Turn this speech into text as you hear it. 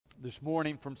this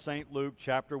morning from St. Luke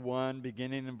chapter 1,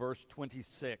 beginning in verse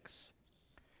 26.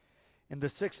 In the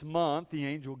 6th month, the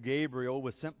angel Gabriel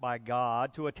was sent by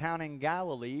God to a town in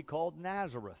Galilee called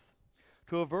Nazareth,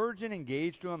 to a virgin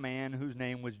engaged to a man whose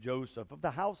name was Joseph, of the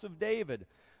house of David.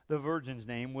 The virgin's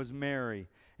name was Mary.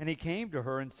 And he came to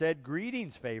her and said,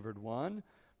 "Greetings, favored one,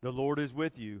 the Lord is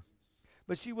with you."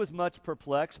 But she was much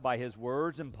perplexed by his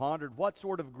words and pondered what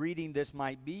sort of greeting this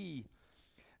might be.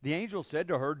 The angel said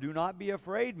to her, "Do not be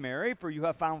afraid, Mary, for you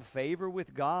have found favor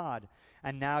with God.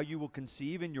 And now you will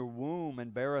conceive in your womb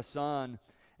and bear a son,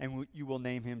 and you will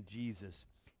name him Jesus.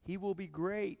 He will be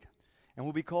great and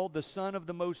will be called the Son of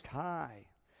the Most High.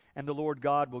 And the Lord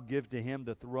God will give to him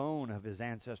the throne of his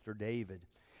ancestor David.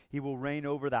 He will reign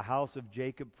over the house of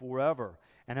Jacob forever,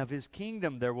 and of his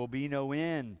kingdom there will be no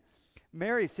end."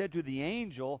 Mary said to the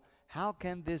angel, "How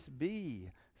can this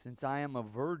be, since I am a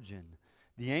virgin?"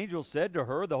 The angel said to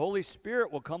her, "The Holy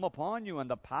Spirit will come upon you, and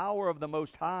the power of the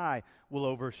Most High will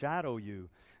overshadow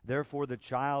you. Therefore the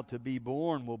child to be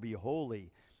born will be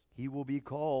holy. He will be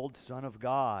called Son of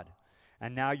God.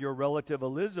 And now your relative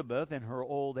Elizabeth, in her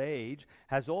old age,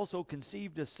 has also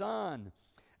conceived a son.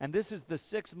 And this is the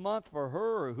 6th month for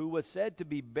her who was said to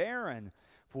be barren,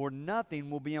 for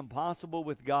nothing will be impossible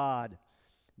with God."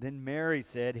 Then Mary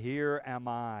said, "Here am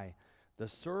I, the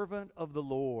servant of the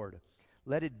Lord.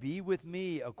 Let it be with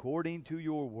me according to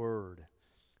your word."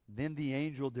 Then the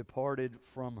angel departed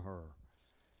from her.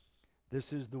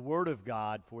 This is the word of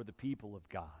God for the people of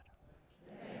God.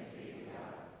 Thanks be to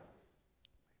God.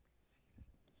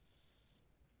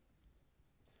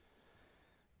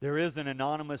 There is an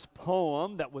anonymous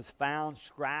poem that was found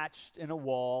scratched in a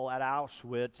wall at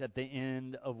Auschwitz at the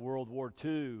end of World War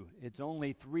II. It's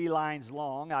only 3 lines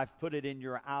long. I've put it in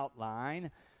your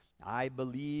outline. "I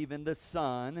believe in the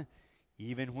sun,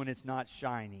 even when it's not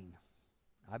shining.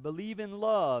 I believe in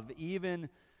love, even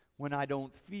when I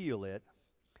don't feel it.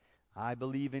 I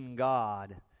believe in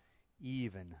God,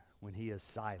 even when He is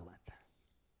silent."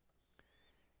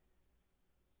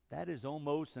 That is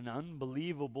almost an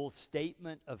unbelievable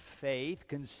statement of faith,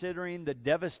 considering the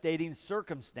devastating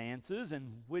circumstances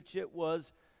in which it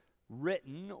was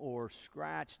written, or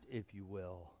scratched, if you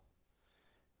will.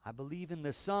 I believe in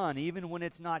the sun, even when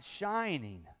it's not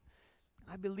shining.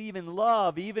 I believe in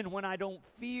love, even when I don't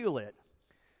feel it.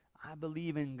 I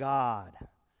believe in God,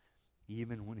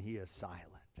 even when He is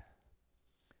silent.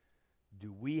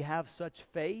 Do we have such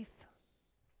faith?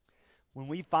 When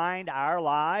we find our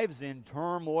lives in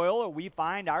turmoil, or we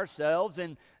find ourselves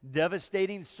in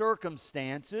devastating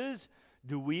circumstances,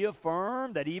 do we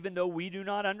affirm that even though we do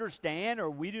not understand or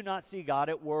we do not see God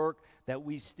at work, that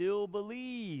we still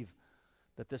believe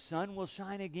that the sun will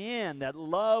shine again, that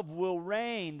love will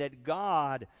reign, that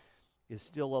God is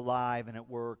still alive and at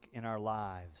work in our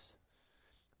lives?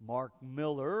 Mark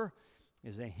Miller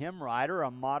is a hymn writer, a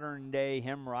modern-day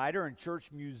hymn writer and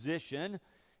church musician.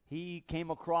 He came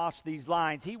across these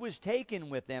lines. He was taken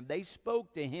with them. They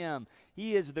spoke to him.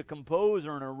 He is the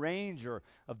composer and arranger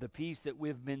of the piece that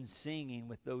we've been singing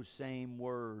with those same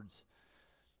words.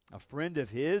 A friend of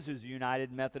his, who's a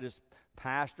United Methodist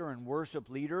pastor and worship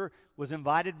leader, was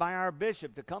invited by our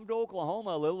bishop to come to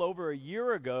Oklahoma a little over a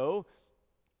year ago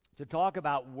to talk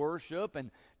about worship and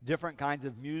different kinds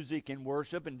of music in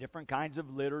worship and different kinds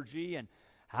of liturgy and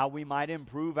how we might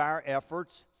improve our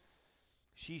efforts.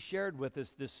 She shared with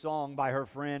us this song by her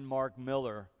friend Mark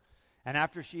Miller. And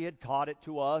after she had taught it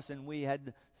to us and we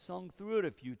had sung through it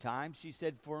a few times, she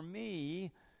said, "For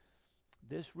me,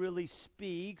 this really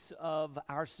speaks of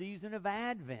our season of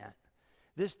Advent.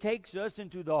 This takes us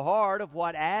into the heart of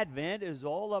what Advent is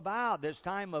all about. This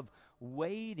time of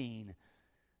waiting,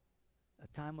 a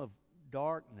time of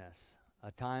darkness,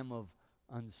 a time of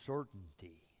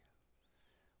uncertainty."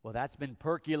 Well, that's been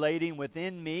percolating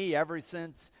within me ever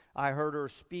since I heard her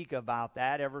speak about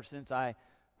that, ever since I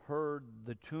heard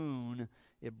the tune.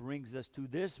 It brings us to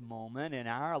this moment in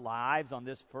our lives on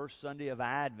this first Sunday of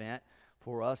Advent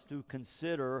for us to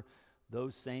consider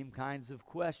those same kinds of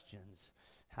questions.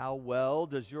 How well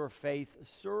does your faith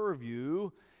serve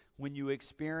you when you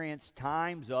experience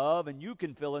times of, and you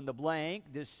can fill in the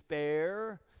blank,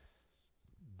 despair,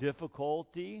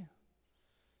 difficulty,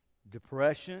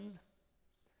 depression,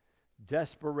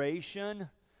 desperation,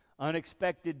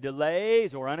 unexpected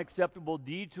delays or unacceptable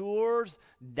detours,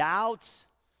 doubts?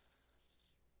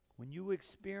 When you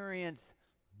experience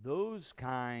those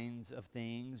kinds of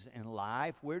things in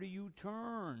life, where do you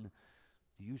turn?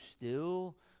 Do you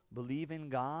still believe in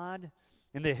God?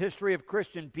 In the history of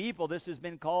Christian people, this has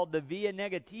been called the via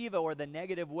negativa, or the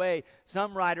negative way.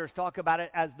 Some writers talk about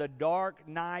it as the dark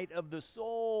night of the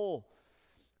soul.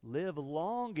 Live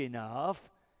long enough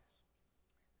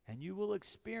And you will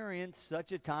experience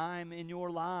such a time in your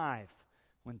life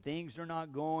when things are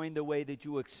not going the way that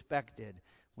you expected,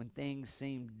 when things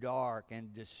seem dark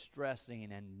and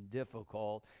distressing and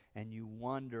difficult, and you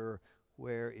wonder,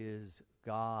 where is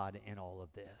God in all of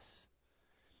this?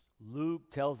 Luke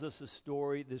tells us a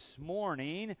story this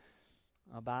morning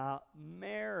about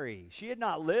Mary. She had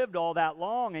not lived all that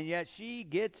long, and yet she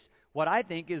gets what I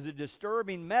think is a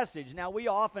disturbing message. Now, we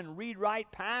often read right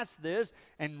past this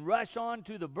and rush on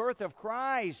to the birth of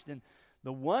Christ and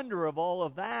the wonder of all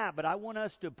of that, but I want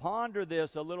us to ponder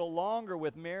this a little longer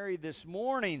with Mary this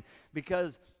morning,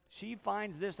 because she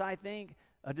finds this, I think,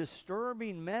 a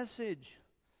disturbing message.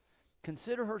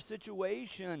 Consider her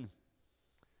situation.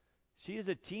 She is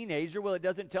a teenager. Well, it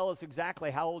doesn't tell us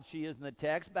exactly how old she is in the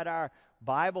text, but our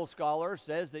Bible scholar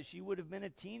says that she would have been a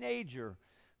teenager,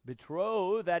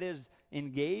 betrothed, that is,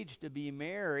 engaged to be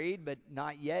married, but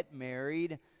not yet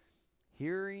married,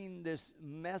 hearing this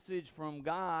message from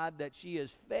God that she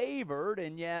is favored,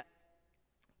 and yet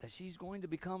that she's going to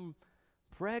become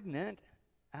pregnant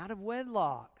out of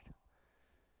wedlock.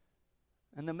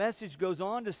 And the message goes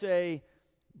on to say,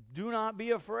 do not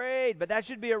be afraid. But that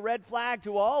should be a red flag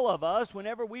to all of us.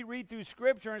 Whenever we read through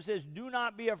Scripture and it says, do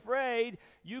not be afraid,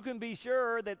 you can be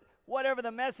sure that whatever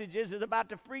the message is about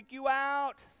to freak you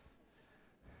out.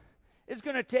 It's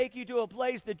going to take you to a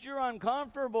place that you're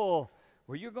uncomfortable,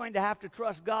 where you're going to have to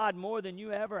trust God more than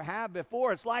you ever have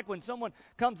before. It's like when someone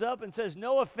comes up and says,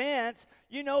 no offense,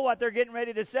 you know what they're getting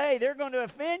ready to say. They're going to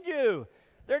offend you.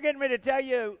 They're getting ready to tell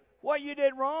you what you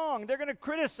did wrong. They're going to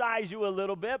criticize you a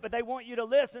little bit, but they want you to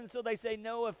listen, so they say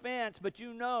no offense, but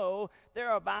you know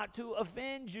they're about to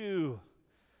offend you.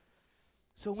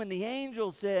 So when the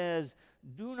angel says,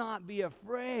 do not be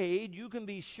afraid, you can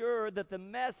be sure that the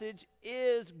message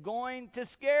is going to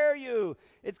scare you.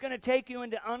 It's going to take you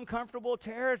into uncomfortable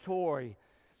territory.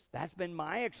 That's been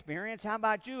my experience. How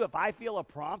about you? If I feel a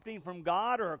prompting from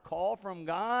God or a call from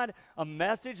God, a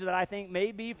message that I think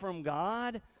may be from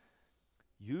God,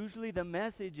 usually the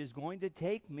message is going to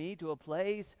take me to a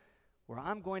place where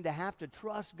I'm going to have to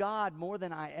trust God more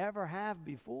than I ever have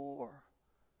before.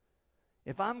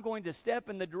 If I'm going to step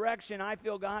in the direction I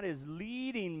feel God is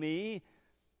leading me,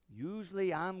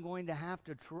 usually I'm going to have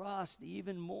to trust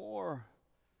even more.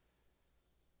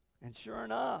 And sure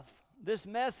enough, this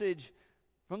message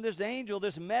from this angel,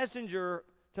 this messenger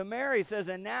to Mary says,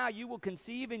 and now you will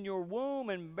conceive in your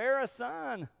womb and bear a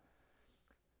son.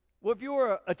 Well, if you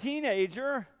were a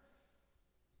teenager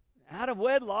out of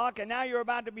wedlock and now you're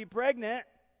about to be pregnant,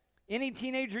 any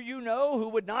teenager you know who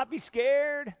would not be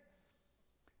scared?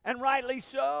 And rightly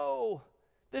so.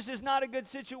 This is not a good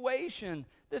situation.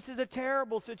 This is a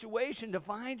terrible situation to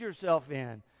find yourself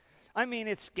in. I mean,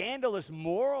 it's scandalous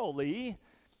morally,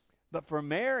 but for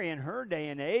Mary in her day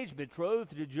and age,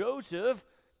 betrothed to Joseph,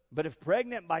 but if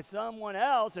pregnant by someone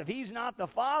else, if he's not the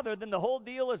father, then the whole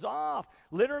deal is off.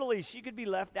 Literally, she could be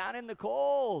left out in the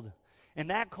cold. In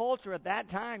that culture at that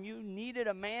time, you needed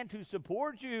a man to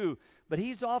support you, but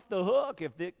he's off the hook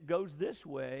if it goes this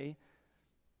way.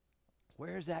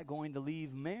 Where's that going to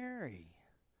leave Mary?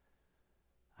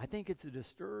 I think it's a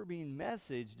disturbing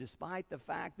message, despite the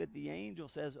fact that the angel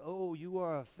says, oh, you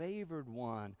are a favored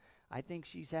one. I think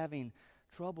she's having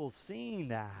trouble seeing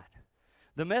that.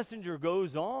 The messenger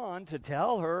goes on to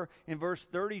tell her in verse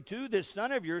 32, this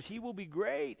son of yours, he will be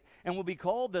great and will be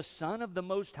called the Son of the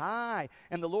Most High.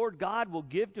 And the Lord God will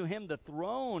give to him the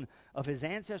throne of his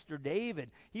ancestor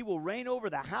David. He will reign over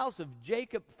the house of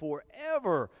Jacob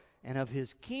forever, and of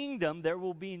his kingdom there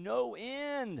will be no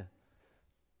end.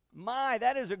 My,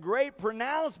 that is a great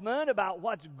pronouncement about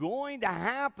what's going to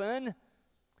happen.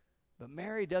 But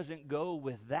Mary doesn't go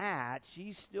with that.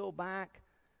 She's still back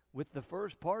with the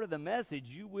first part of the message,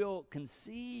 you will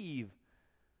conceive.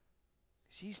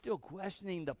 She's still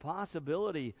questioning the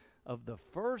possibility of the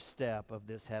first step of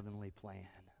this heavenly plan.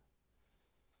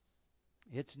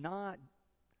 It's not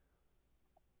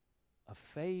a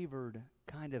favored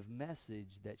kind of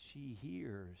message that she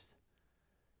hears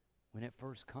when it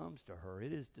first comes to her.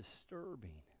 It is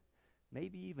disturbing,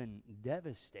 maybe even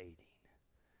devastating.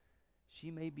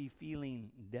 She may be feeling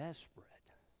desperate.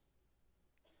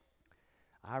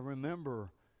 I remember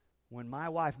when my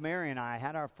wife Mary and I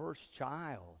had our first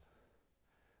child.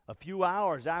 A few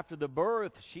hours after the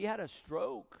birth, she had a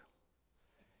stroke.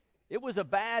 It was a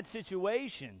bad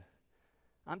situation.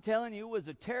 I'm telling you, it was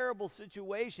a terrible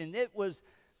situation. It was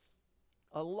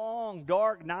a long,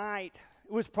 dark night.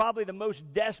 It was probably the most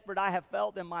desperate I have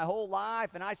felt in my whole life.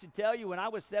 And I should tell you, when I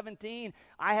was 17,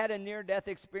 I had a near-death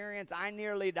experience. I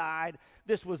nearly died.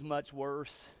 This was much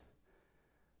worse.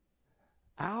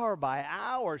 Hour by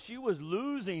hour, she was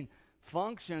losing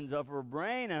functions of her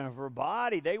brain and of her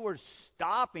body, they were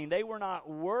stopping. They were not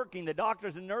working. The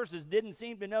doctors and nurses didn't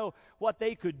seem to know what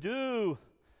they could do.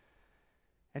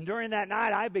 And during that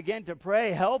night, I began to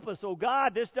pray, help us, oh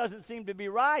God, this doesn't seem to be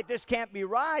right. This can't be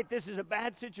right. This is a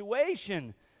bad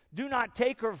situation. Do not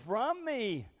take her from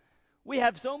me. We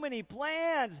have so many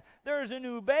plans. There's a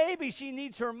new baby. She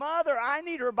needs her mother. I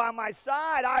need her by my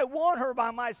side. I want her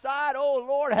by my side. Oh,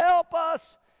 Lord, help us.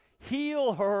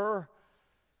 Heal her.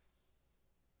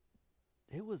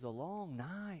 It was a long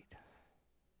night.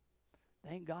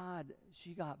 Thank God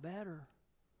she got better.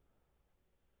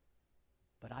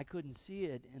 But I couldn't see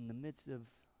it in the midst of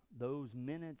those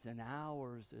minutes and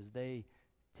hours as they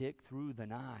ticked through the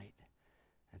night.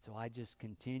 And so I just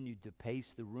continued to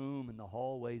pace the room and the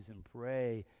hallways and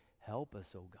pray, help us,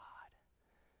 oh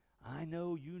God. I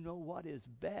know you know what is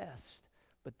best,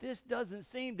 but this doesn't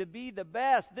seem to be the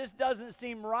best. This doesn't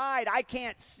seem right. I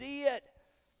can't see it.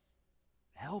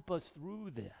 Help us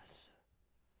through this.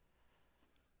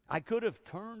 I could have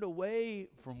turned away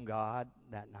from God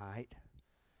that night,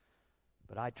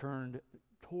 but I turned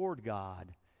toward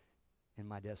God in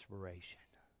my desperation.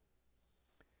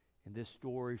 In this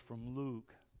story from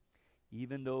Luke,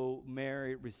 even though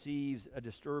Mary receives a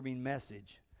disturbing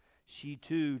message, she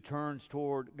too turns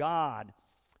toward God.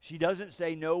 She doesn't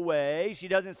say, no way. She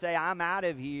doesn't say, I'm out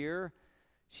of here.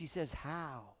 She says,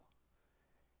 how?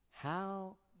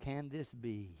 How can this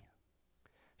be?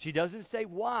 She doesn't say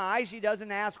why. She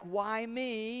doesn't ask, why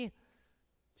me?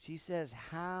 She says,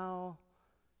 how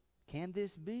can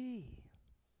this be?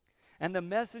 And the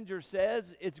messenger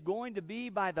says it's going to be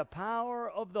by the power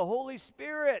of the Holy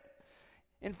Spirit.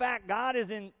 In fact, God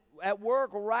is at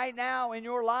work right now in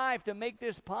your life to make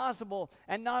this possible.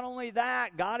 And not only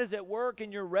that, God is at work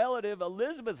in your relative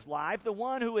Elizabeth's life, the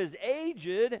one who is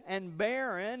aged and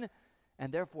barren,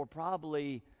 and therefore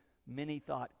probably many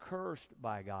thought cursed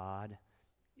by God,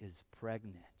 is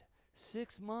pregnant.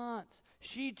 6 months.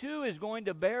 She too is going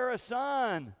to bear a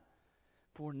son.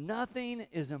 For nothing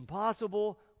is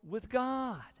impossible with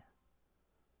God.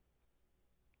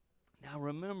 Now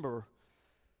remember,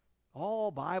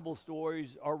 all Bible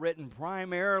stories are written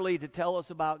primarily to tell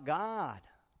us about God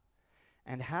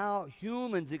and how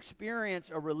humans experience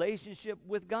a relationship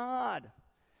with God.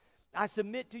 I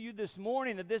submit to you this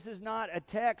morning that this is not a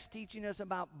text teaching us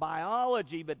about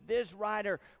biology, but this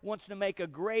writer wants to make a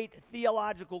great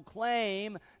theological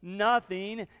claim.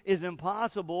 Nothing is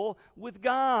impossible with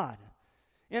God.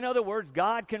 In other words,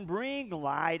 God can bring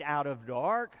light out of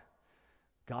dark.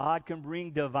 God can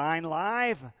bring divine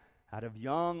life out of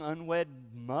young, unwed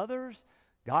mothers.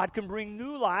 God can bring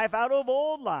new life out of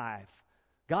old life.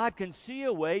 God can see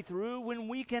a way through when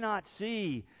we cannot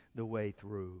see the way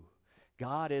through.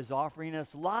 God is offering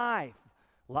us life,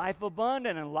 life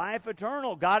abundant and life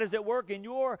eternal. God is at work in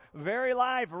your very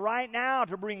life right now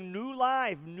to bring new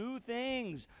life, new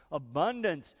things,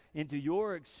 abundance into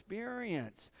your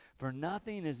experience. For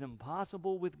nothing is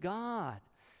impossible with God.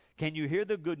 Can you hear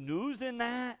the good news in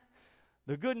that?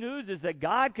 The good news is that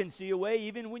God can see a way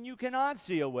even when you cannot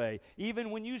see a way. Even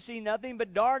when you see nothing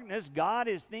but darkness, God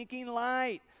is thinking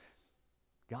light.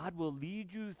 God will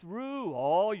lead you through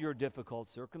all your difficult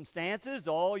circumstances,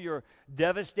 all your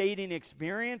devastating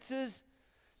experiences,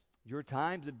 your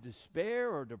times of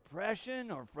despair or depression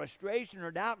or frustration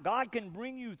or doubt. God can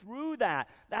bring you through that.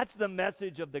 That's the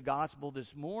message of the gospel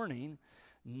this morning.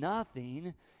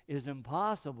 Nothing is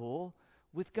impossible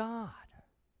with God.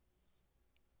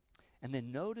 And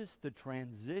then notice the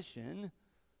transition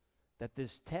that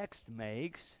this text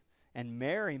makes and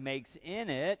Mary makes in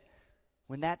it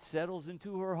when that settles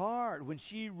into her heart. When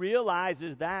she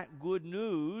realizes that good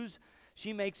news,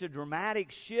 she makes a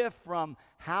dramatic shift from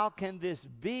how can this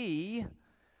be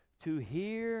to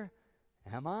here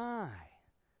am I.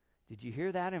 Did you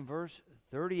hear that in verse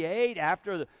 38?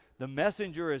 After the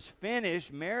messenger is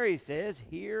finished, Mary says,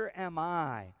 here am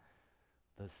I,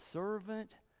 the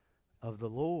servant of the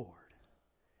Lord.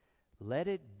 Let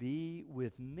it be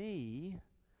with me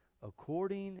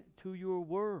according to your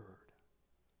word.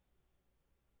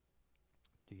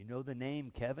 Do you know the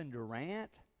name Kevin Durant?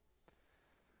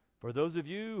 For those of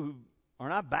you who are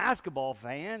not basketball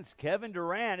fans, Kevin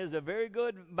Durant is a very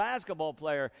good basketball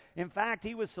player. In fact,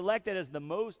 he was selected as the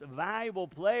most valuable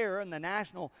player in the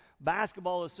National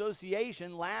Basketball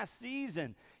Association last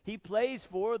season. He plays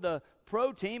for the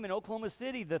pro team in Oklahoma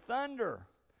City, the Thunder.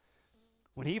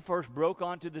 When he first broke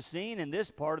onto the scene in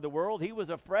this part of the world, he was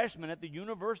a freshman at the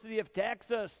University of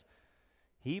Texas.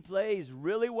 He plays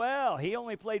really well. He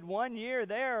only played 1 year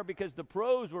there because the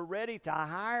pros were ready to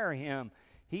hire him.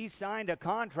 He signed a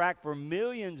contract for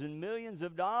millions and millions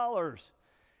of dollars.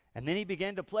 And then he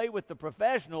began to play with the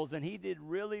professionals, and he did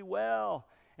really well.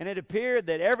 And it appeared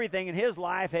that everything in his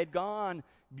life had gone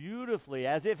beautifully,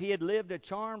 as if he had lived a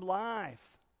charmed life.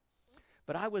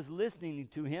 But I was listening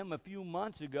to him a few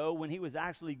months ago when he was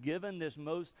actually given this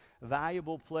Most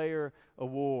Valuable Player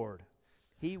award.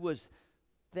 He was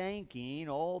thanking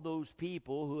all those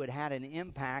people who had had an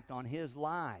impact on his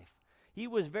life. He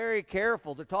was very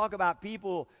careful to talk about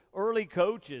people, early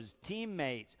coaches,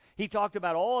 teammates. He talked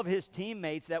about all of his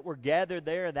teammates that were gathered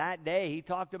there that day. He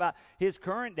talked about his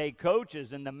current day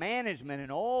coaches and the management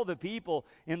and all the people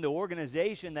in the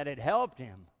organization that had helped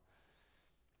him.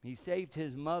 He saved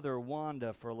his mother,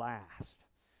 Wanda, for last.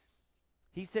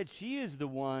 He said she is the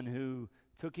one who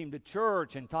took him to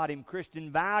church and taught him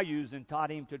Christian values and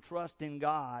taught him to trust in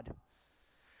God.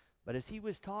 But as he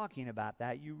was talking about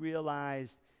that, you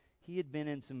realized he had been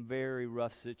in some very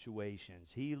rough situations.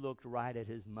 He looked right at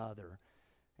his mother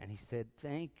and he said,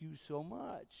 "Thank you so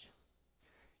much.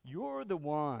 You're the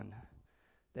one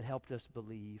that helped us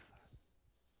believe.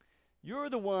 You're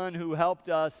the one who helped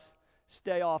us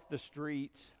stay off the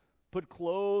streets, put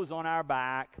clothes on our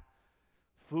back,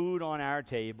 food on our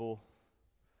table.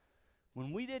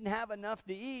 When we didn't have enough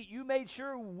to eat, you made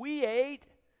sure we ate.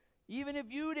 Even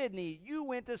if you didn't eat, you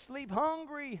went to sleep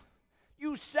hungry.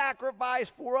 You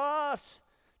sacrificed for us."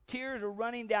 Tears are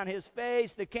running down his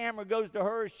face. The camera goes to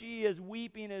her. She is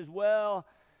weeping as well.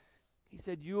 He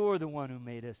said, "You're the one who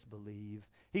made us believe."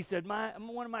 He said,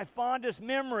 one of my fondest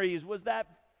memories was that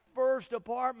first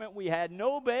apartment we had.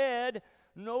 No bed,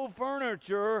 no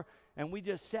furniture, and we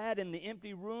just sat in the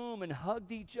empty room and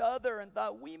hugged each other and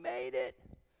thought, we made it.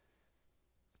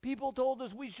 People told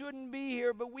us we shouldn't be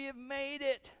here, but we have made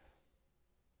it.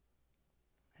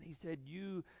 And he said,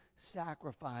 "You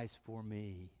sacrificed for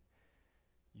me.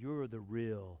 You're the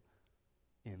real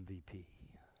MVP."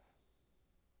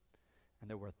 And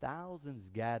there were thousands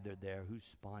gathered there who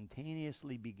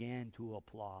spontaneously began to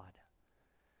applaud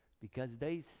because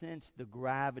they sensed the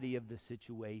gravity of the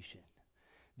situation.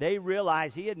 They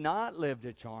realized he had not lived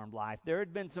a charmed life. There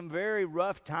had been some very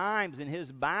rough times in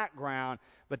his background,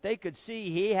 but they could see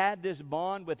he had this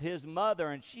bond with his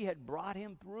mother, and she had brought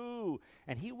him through.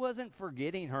 And he wasn't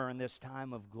forgetting her in this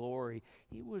time of glory.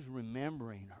 He was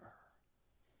remembering her.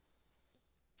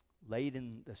 Late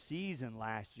in the season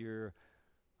last year,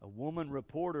 a woman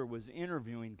reporter was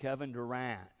interviewing Kevin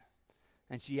Durant.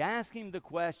 And she asked him the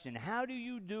question, "How do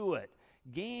you do it?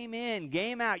 Game in,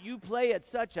 game out. You play at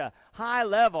such a high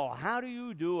level. How do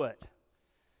you do it?"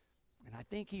 And I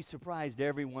think he surprised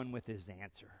everyone with his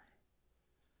answer.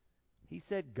 He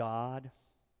said, "God.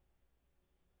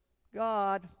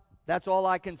 God. That's all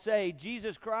I can say.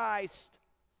 Jesus Christ."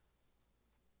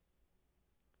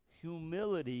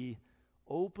 Humility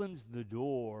opens the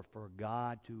door for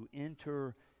God to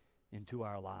enter into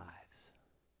our lives.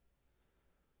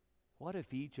 What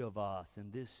if each of us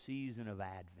in this season of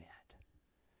Advent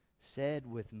said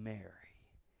with Mary,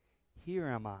 "Here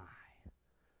am I,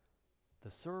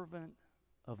 the servant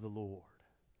of the Lord.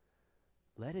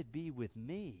 Let it be with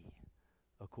me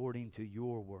according to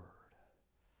your word."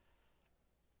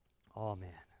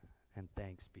 Amen. And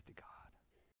thanks be to God.